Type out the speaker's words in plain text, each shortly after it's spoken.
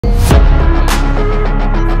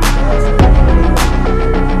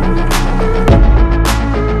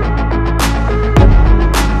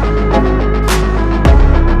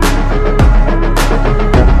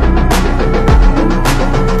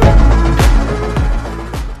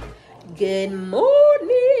Good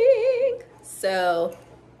morning. So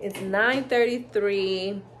it's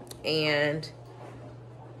 9:33 and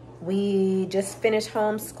we just finished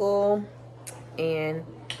homeschool, and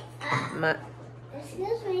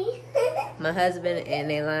excuse me. my husband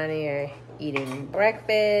and Neilani are eating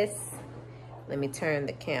breakfast. Let me turn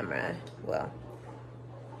the camera. Well,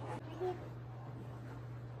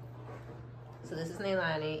 so this is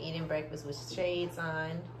Neilani eating breakfast with shades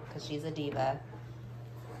on because she's a diva.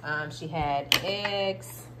 She had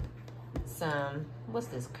eggs, some, what's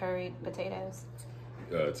this, curried potatoes?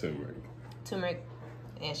 Turmeric.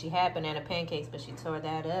 And she had banana pancakes, but she tore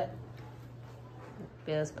that up.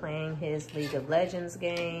 Bill's playing his League of Legends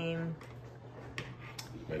game.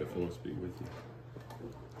 May the force be with you.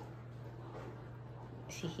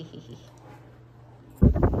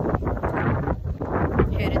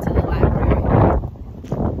 Headed to the library.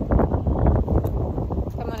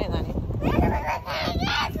 Come on in, honey.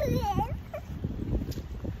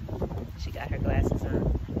 She got her glasses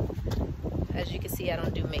on. As you can see, I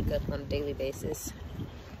don't do makeup on a daily basis.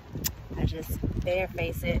 I just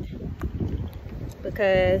bareface it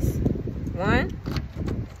because, one,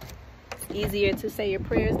 it's easier to say your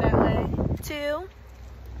prayers that way. Two,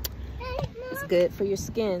 it's good for your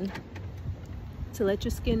skin to let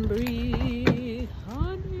your skin breathe,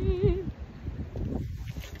 honey.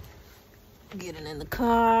 Getting in the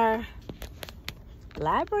car.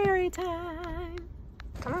 Library time.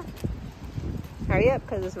 Come on. Hurry up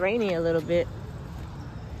because it's rainy a little bit.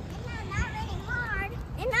 It's not raining hard.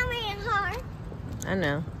 It's not raining hard. I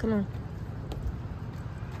know. Come on.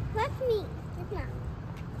 Trust me. It's not.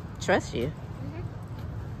 Trust you.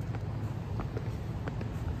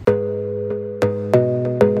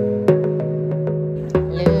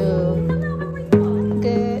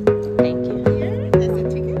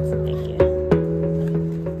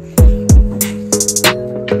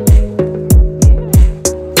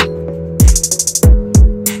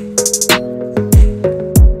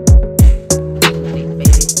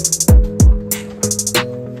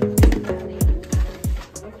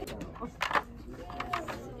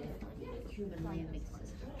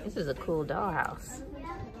 This is a cool dollhouse.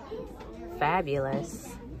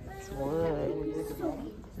 Fabulous. It's wood.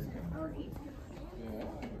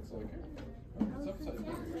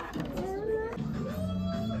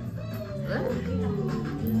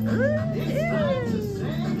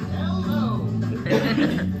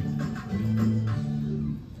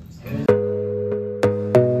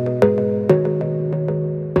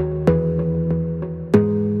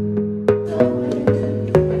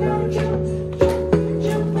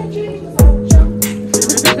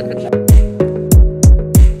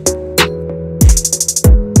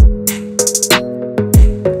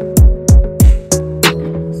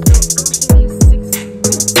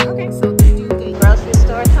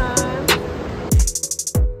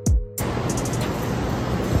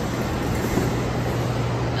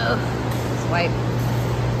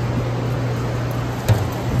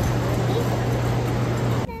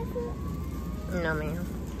 No, ma'am.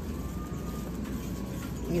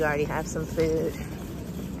 You already have some food.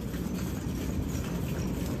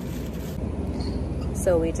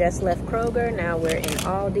 So we just left Kroger. Now we're in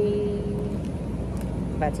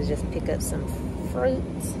Aldi. About to just pick up some fruit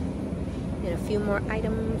and a few more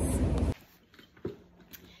items.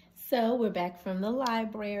 So we're back from the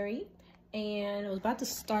library and I was about to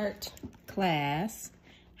start class.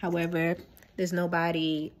 However, there's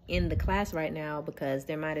nobody in the class right now because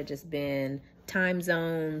there might have just been time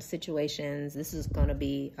zone situations. This is going to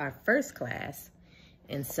be our first class,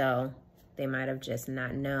 and so they might have just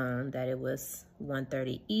not known that it was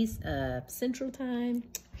 1:30 East Central Time.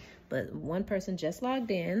 But one person just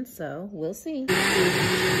logged in, so we'll see.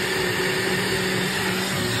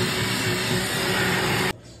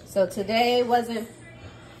 So today wasn't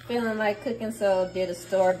feeling like cooking, so did a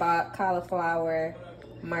store-bought cauliflower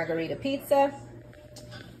margarita pizza.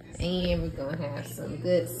 And we're gonna have some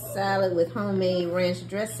good salad with homemade ranch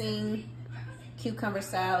dressing, cucumber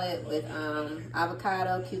salad with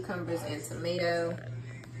avocado, cucumbers, and tomato.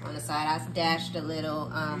 On the side, I dashed a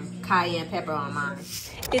little cayenne pepper on mine.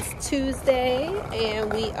 It's Tuesday,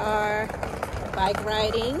 and we are bike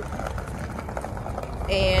riding.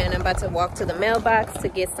 And I'm about to walk to the mailbox to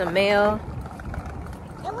get some mail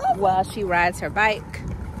while she rides her bike.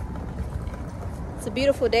 It's a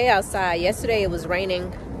beautiful day outside. Yesterday it was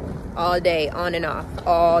raining all day, on and off,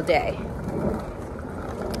 all day.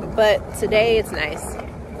 But today it's nice.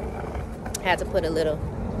 Had to put a little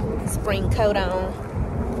spring coat on.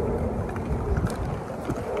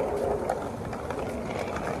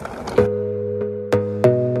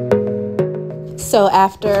 So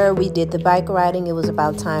after we did the bike riding, it was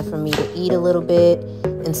about time for me to eat a little bit.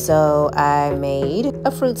 And so I made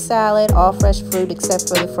a fruit salad, all fresh fruit except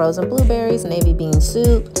for the frozen blueberries, navy bean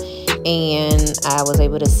soup. And I was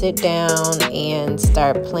able to sit down and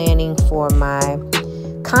start planning for my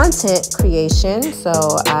content creation. So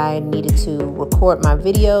I needed to record my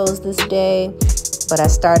videos this day, but I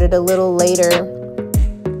started a little later.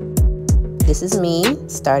 This is me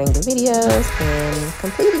starting the videos and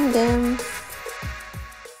completing them.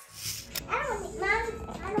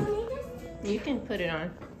 I don't need this. You can put it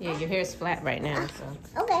on. Yeah, your hair's flat right now, so.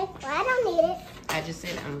 Okay, well, I don't need it. I just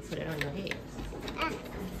said I'm gonna put it on your head.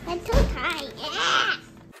 It's too tight. I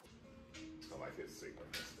like his secret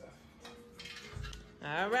and stuff.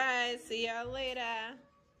 All right, see y'all later.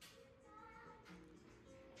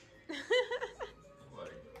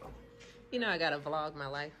 Like, You know I gotta vlog my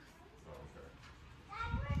life.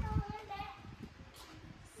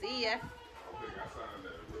 See ya. I think I signed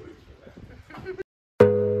that release for that.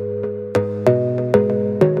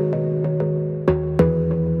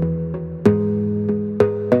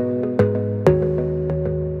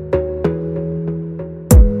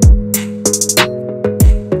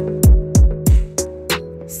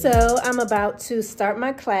 So I'm about to start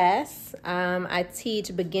my class. I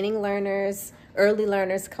teach beginning learners, early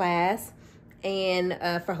learners class. And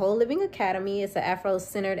for Whole Living Academy, it's an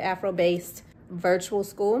Afro-centered, Afro-based virtual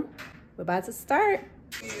school. We're about to start.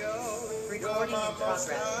 Recording in progress.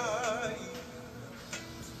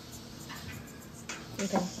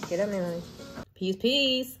 Okay, get up now, honey. Peace,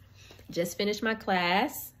 peace. Just finished my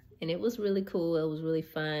class, and it was really cool. It was really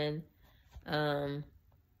fun.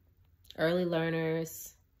 Early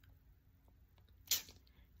learners.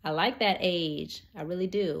 I like that age. I really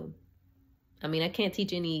do. I mean, I can't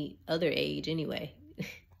teach any other age anyway.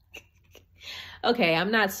 Okay,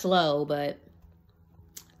 I'm not slow, but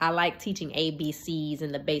I like teaching ABCs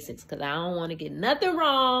and the basics because I don't want to get nothing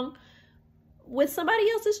wrong with somebody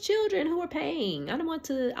else's children who are paying. I want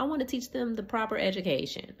to teach them the proper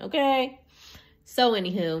education, okay? So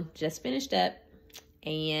anywho, just finished up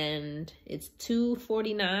and it's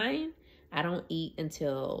 2:49. I don't eat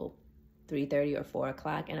until 3:30 or 4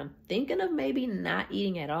 o'clock, and I'm thinking of maybe not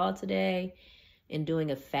eating at all today and doing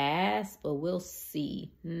a fast, but we'll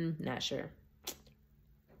see. Not sure.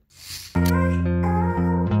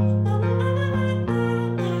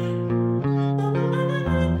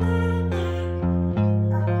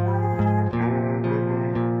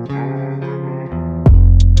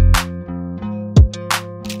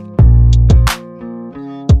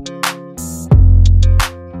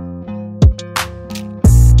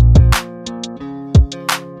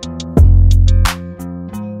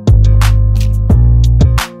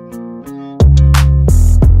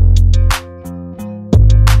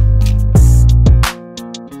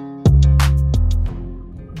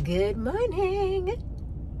 Good morning.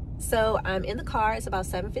 So I'm in the car. It's about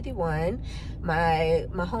 7:51. My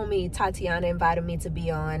homie Tatiana invited me to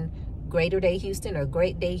be on Greater Day Houston or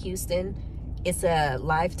Great Day Houston. It's a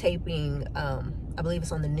live taping. I believe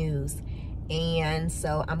it's on the news. And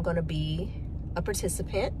so I'm going to be a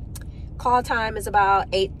participant. Call time is about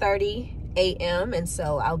 8:30 a.m. And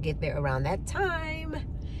so I'll get there around that time.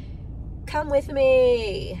 Come with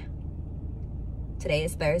me. Today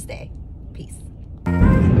is Thursday. Peace.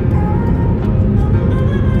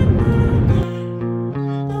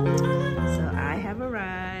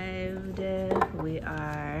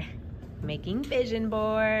 Making vision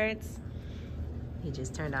boards. He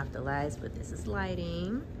just turned off the lights, but this is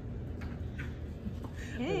lighting.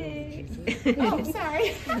 Hey. Oh,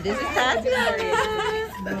 sorry. This is Tatiana.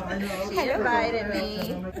 No, I know. She invited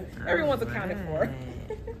me. Everyone's accounted for.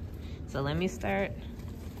 So let me start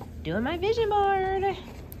doing my vision board.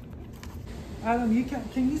 Adam,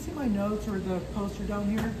 can you see my notes or the poster down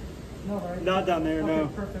here? No, right? Not down there, okay, no.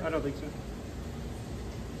 Perfect. I don't think so.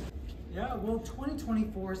 Yeah, well,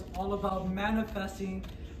 2024 is all about manifesting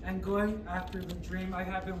and going after the dream. I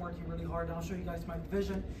have been working really hard. I'll show you guys my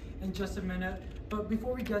vision in just a minute. But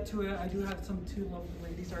before we get to it, I do have two lovely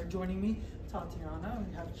ladies are joining me. Tatiana, and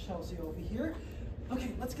we have Chelsea over here.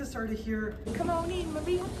 Okay, let's get started here. Come on in,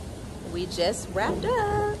 Maria. We just wrapped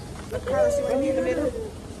up. Let Carla see right here in the middle.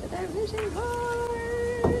 With our vision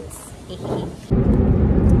boards.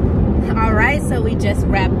 All right, so we just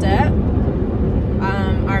wrapped up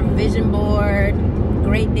our vision board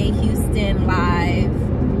Great Day Houston live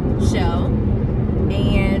show,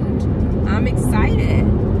 and I'm excited.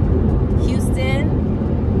 Houston,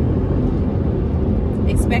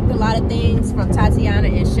 expect a lot of things from Tatiana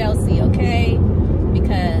and Chelsea, okay?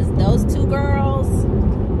 Because those two girls,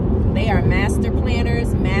 they are master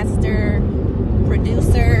planners, master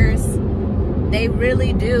producers, they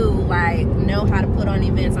really do like know how to put on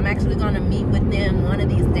events. I'm actually going to meet with them one of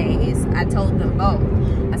these days. I told them both.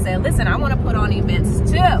 I said, listen, I want to put on events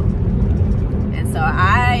too. And so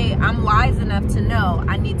I'm wise enough to know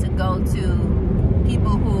I need to go to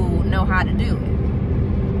people who know how to do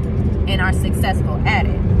it and are successful at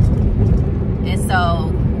it. And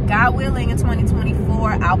so, God willing, in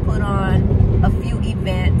 2024, I'll put on a few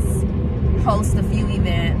events, host a few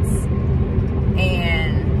events,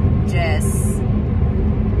 and just,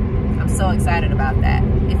 I'm so excited about that.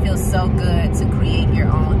 It feels so good to create your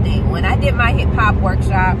own thing. When I did my hip hop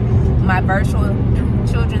workshop, my virtual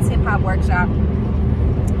children's hip hop workshop,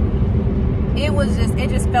 it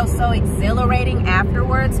just felt so exhilarating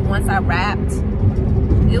afterwards. Once I rapped,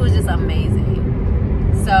 it was just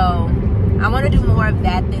amazing. So I want to do more of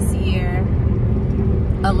that this year,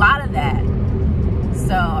 a lot of that.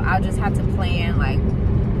 So I'll just have to plan like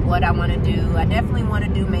what I want to do. I definitely want to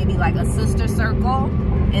do maybe like a sister circle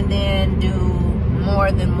and then do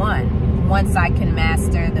more than one once I can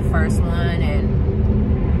master the first one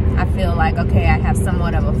and I feel like, okay, I have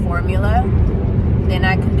somewhat of a formula. Then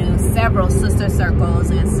I can do several sister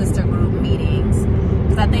circles and sister group meetings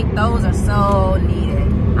because I think those are so needed.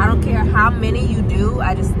 I don't care how many you do,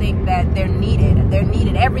 I just think that they're needed. They're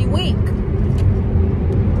needed every week.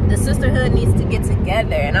 The sisterhood needs to get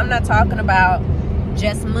together, and I'm not talking about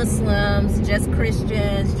just Muslims, just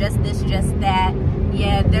Christians, just this, just that.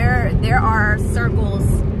 Yeah, there are circles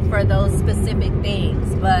for those specific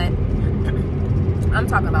things, but I'm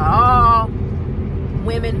talking about all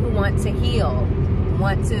women who want to heal,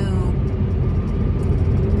 want to,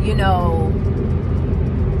 you know,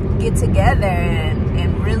 get together and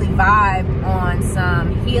really vibe on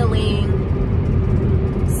some healing,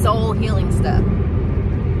 soul healing stuff.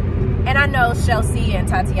 And I know Chelsea and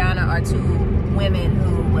Tatiana are two women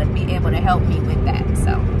who would be able to help me with that.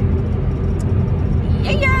 So,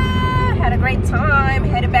 yeah, had a great time.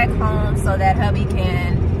 Headed back home so that hubby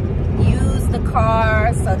can use the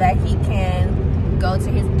car so that he can go to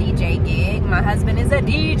his DJ gig. My husband is a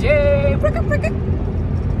DJ.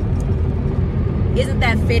 Isn't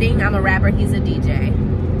that fitting? I'm a rapper, he's a DJ.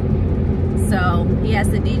 So he has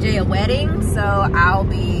to DJ a wedding, so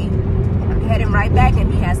I'm heading right back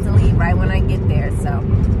and he has to leave right when I get there. So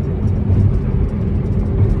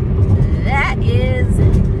that is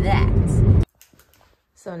that.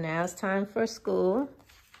 So now it's time for school.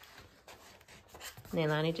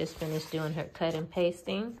 Leilani just finished doing her cut and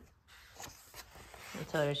pasting. I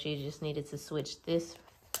told her she just needed to switch this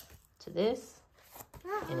to this,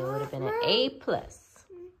 and it would have been an A+.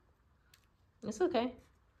 It's okay.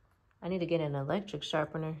 I need to get an electric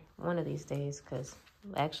sharpener one of these days,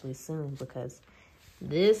 actually soon, because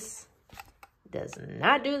this does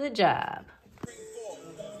not do the job.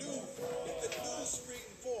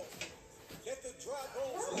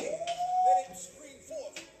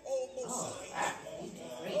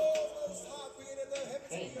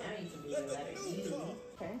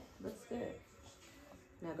 Okay, looks good.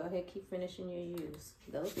 Now go ahead, keep finishing your U's.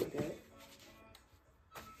 Those look good.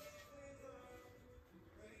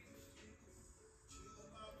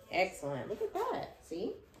 Excellent. Look at that.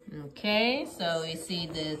 See? Okay, so you see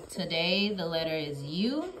today the letter is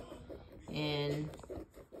U, and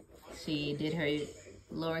she did her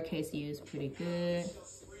lowercase U's pretty good.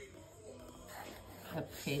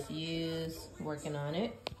 Uppercase U's, working on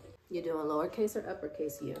it. You're doing lowercase or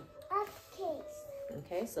uppercase U? Uppercase.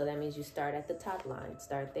 Okay, so that means you start at the top line.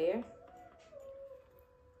 Start there,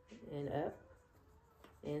 and up,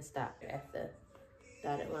 and stop at the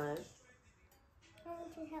dotted line. I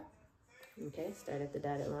want to help. Okay, start at the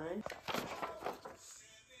dotted line.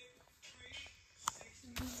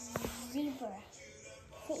 Zebra.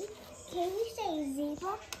 Can you say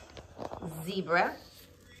zebra? Zebra.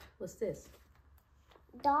 What's this?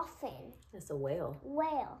 Dolphin. That's a whale.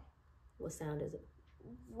 Whale. What sound is it?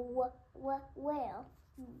 Whale.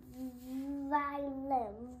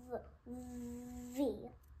 Violin.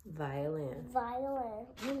 Violin. Violin.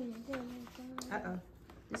 Uh-oh.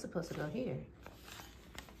 You're supposed to go here.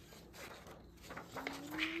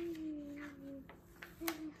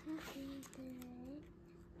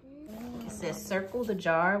 It says circle the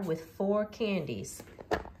jar with 4 candies.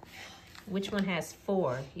 Which one has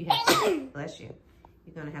 4? You have to, bless you.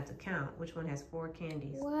 You're gonna have to count. Which one has 4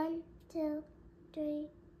 candies? 1, 2, 3,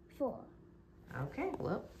 4. Okay,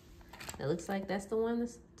 well, it looks like that's the one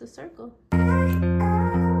to circle.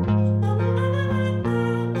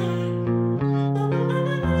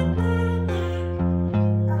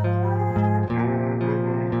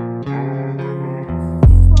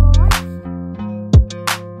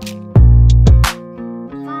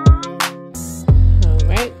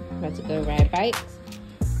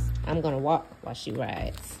 I'm gonna walk while she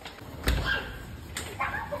rides.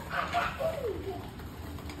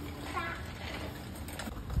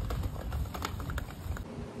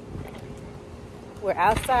 We're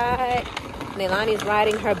outside. Neilani's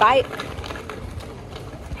riding her bike.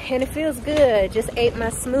 And it feels good. Just ate my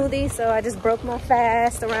smoothie, so I just broke my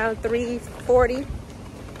fast around 3:40,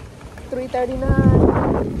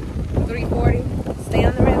 3:39, 3:40. Stay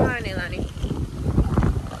on the red line, Neilani.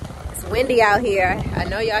 It's windy out here. I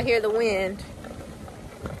know y'all hear the wind,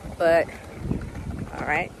 but all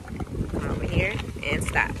right. Come over here and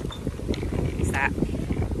stop. Stop.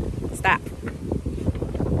 Stop.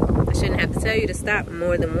 I shouldn't have to tell you to stop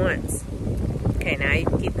more than once. Okay, now you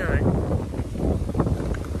can keep going.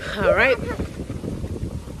 All right.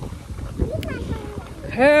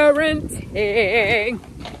 Parenting.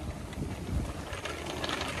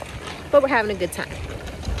 But we're having a good time.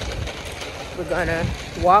 We're gonna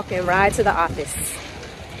walk and ride to the office.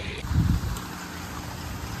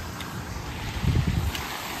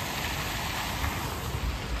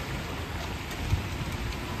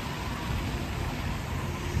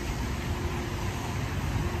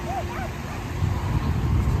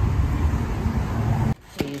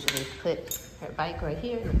 We usually put her bike right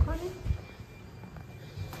here in the corner.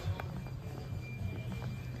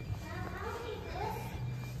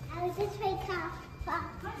 I was just playing copy.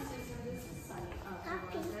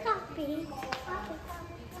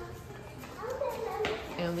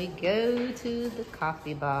 And we go to the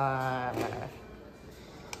coffee bar.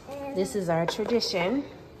 This is our tradition.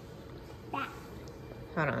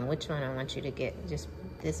 Hold on, which one I want you to get? Just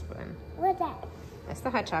this one. What's that? That's the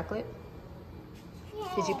hot chocolate.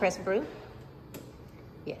 Did you press brew?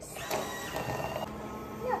 Yes.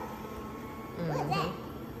 Look. What's that?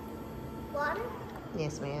 Water?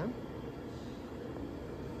 Yes, ma'am.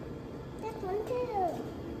 That's one too.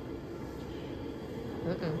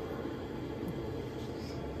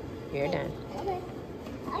 You're done. Okay.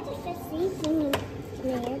 I just received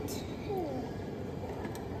it.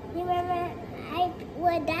 You remember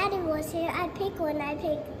when Daddy was here, I picked when I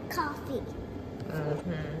picked coffee.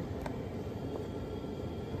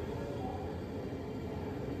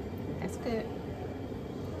 That's good.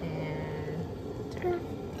 And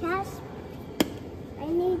Cash, I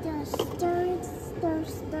need to stir.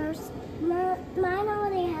 Mine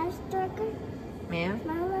already has sugar. ma'am?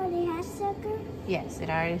 Mine already has sugar. Yes, it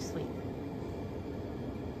already is sweet.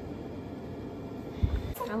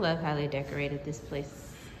 I love how they decorated this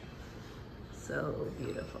place. So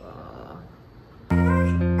beautiful.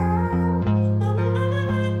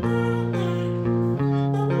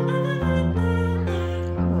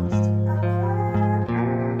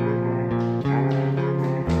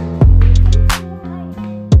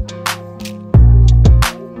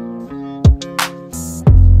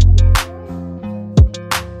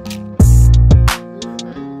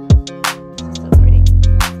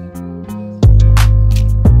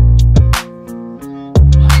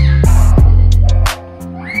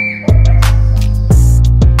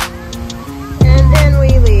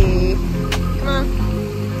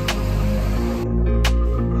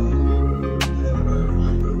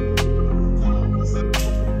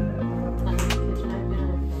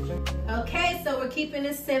 Keeping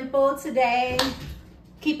it simple today,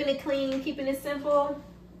 keeping it clean, keeping it simple.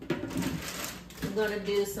 I'm gonna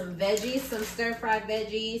do some veggies, some stir-fried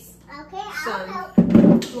veggies, Okay,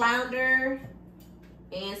 some flounder,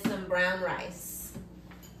 and some brown rice.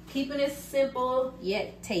 Keeping it simple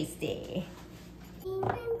yet tasty.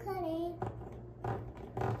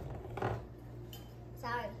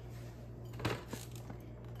 Sorry.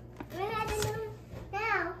 What I have to do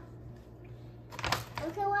now?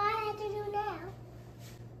 Okay, what I have to do now?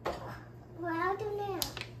 What I'll do now?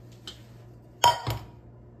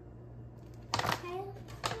 Okay.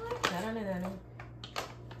 No. Can I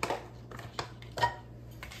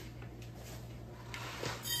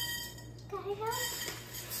help?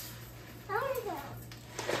 I want to help.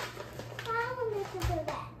 I want to do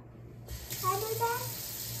that. Can I do that?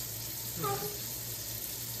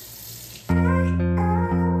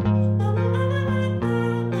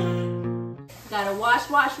 Gotta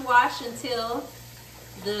wash until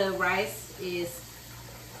the rice is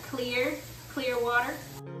clear water.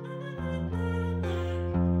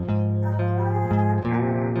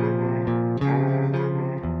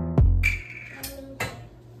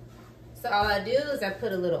 So all I do is I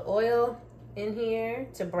put a little oil in here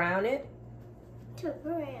to brown it. To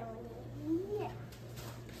brown it. Yeah.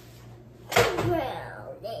 To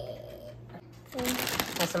brown it.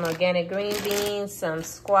 And some organic green beans, some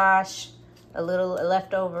squash, a little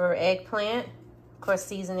leftover eggplant. Of course,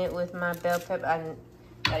 season it with my bell pepper. I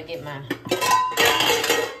gotta get my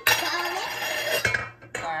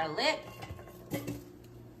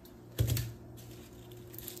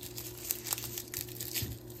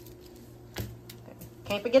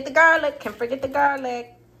Can't forget the garlic. Can't forget the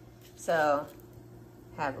garlic. So,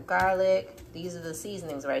 have garlic. These are the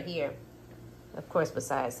seasonings right here. Of course,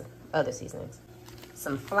 besides other seasonings.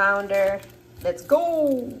 Some flounder. Let's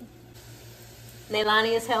go.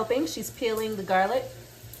 Neilani is helping. She's peeling the garlic.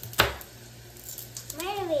 Might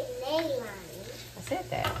have been Neilani. I said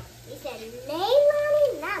that. You said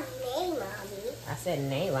Neilani, not Neilani. I said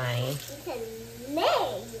Neilani. You said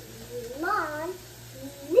Neilani.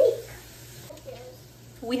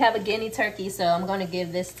 We have a guinea turkey, so I'm going to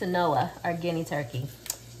give this to Noah, our guinea turkey.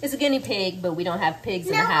 It's a guinea pig, but we don't have pigs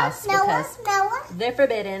in the house because they're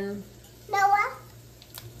forbidden. Noah.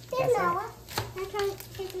 Yes, sir. Noah. I'm trying to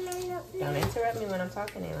take my up. Don't interrupt me when I'm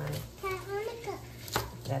talking, Neilani. Monica.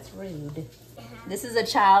 That's rude. This is a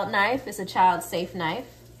child knife. It's a child safe knife.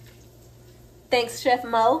 Thanks, Chef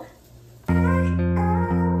Mo.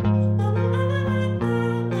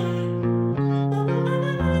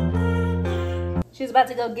 She's about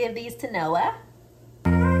to go give these to Noah.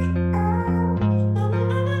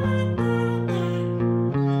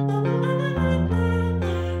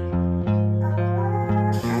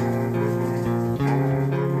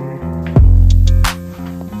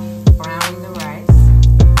 Browning the rice.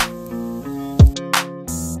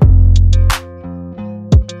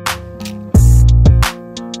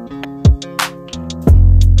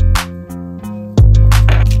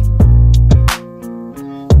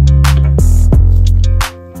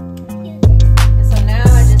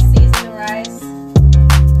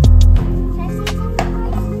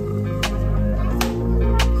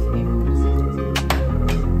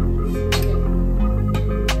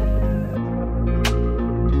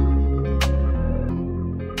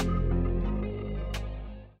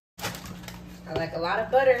 I like a lot of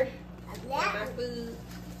butter in my food.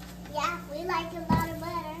 Yeah, we like a lot of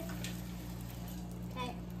butter.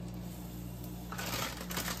 Okay.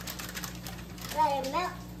 Let it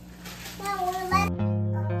melt. Now we'll let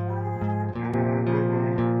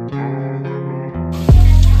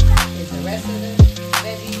Here's the rest of the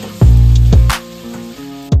veggies.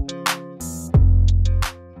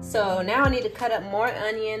 So now I need to cut up more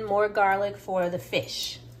onion, more garlic for the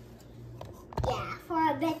fish. yeah,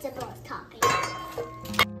 for a vegetable topping.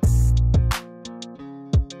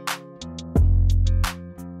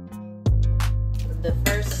 The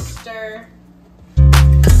first stir of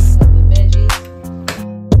the veggies.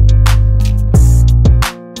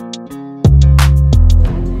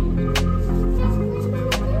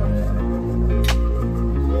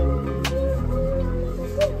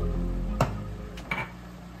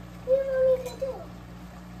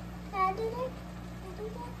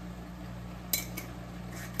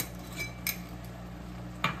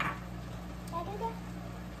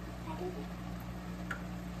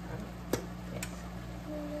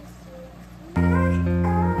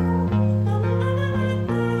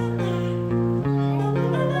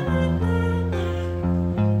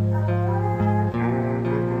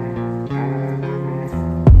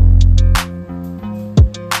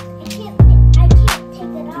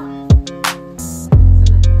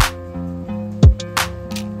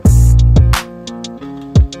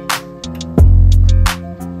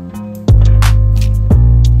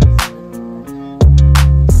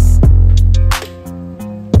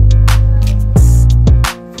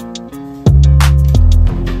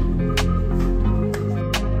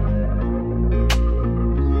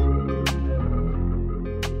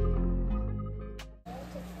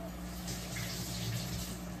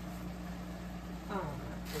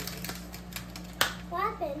 What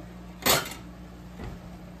happened?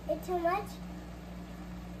 It's too much?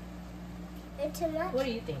 It's too much? What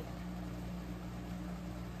do you think?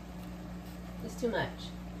 It's too much.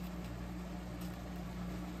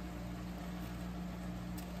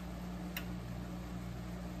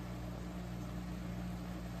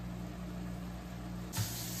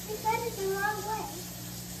 You said it the wrong way.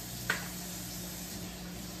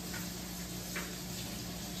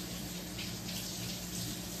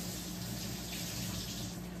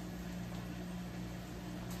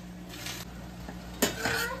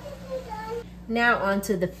 Now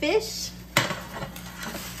onto the fish.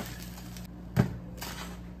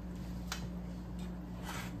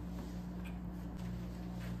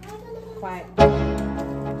 Quiet.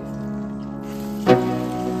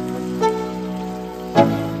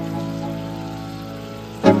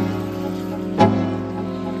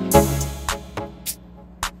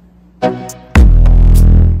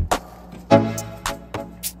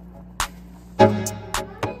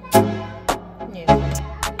 Yeah.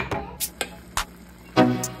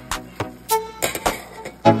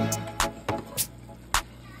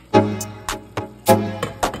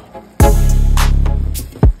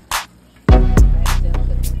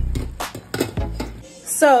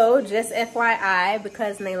 just FYI,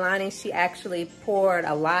 because Nailani, she actually poured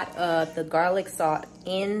a lot of the garlic salt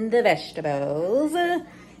in the vegetables.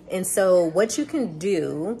 And so what you can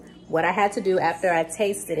do, what I had to do after I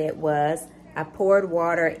tasted it was I poured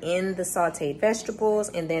water in the sauteed vegetables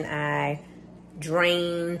and then I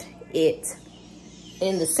drained it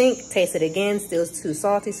in the sink, tasted it again, still too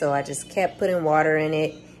salty. So I just kept putting water in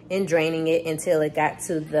it and draining it until it got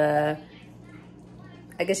to the,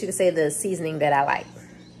 I guess you could say, the seasoning that I like.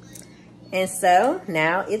 And so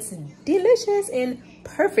now it's delicious and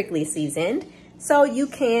perfectly seasoned. So you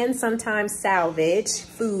can sometimes salvage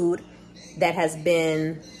food that has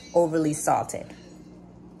been overly salted.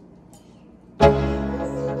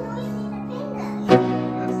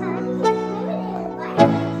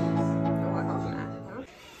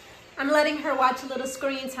 I'm letting her watch a little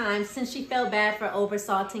screen time since she felt bad for over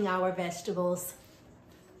salting our vegetables.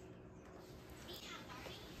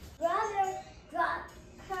 Brother dropped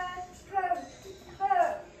her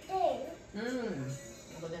thing.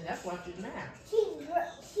 Well then that's why she's mad. She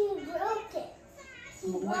broke it.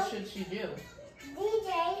 What should she do?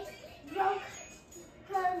 DJ broke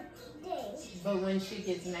her thing. But when she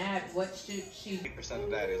gets mad, what should she? 80%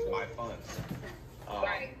 of that is my funds.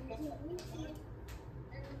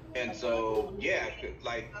 And so, yeah,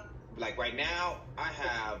 like right now,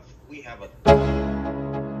 we have a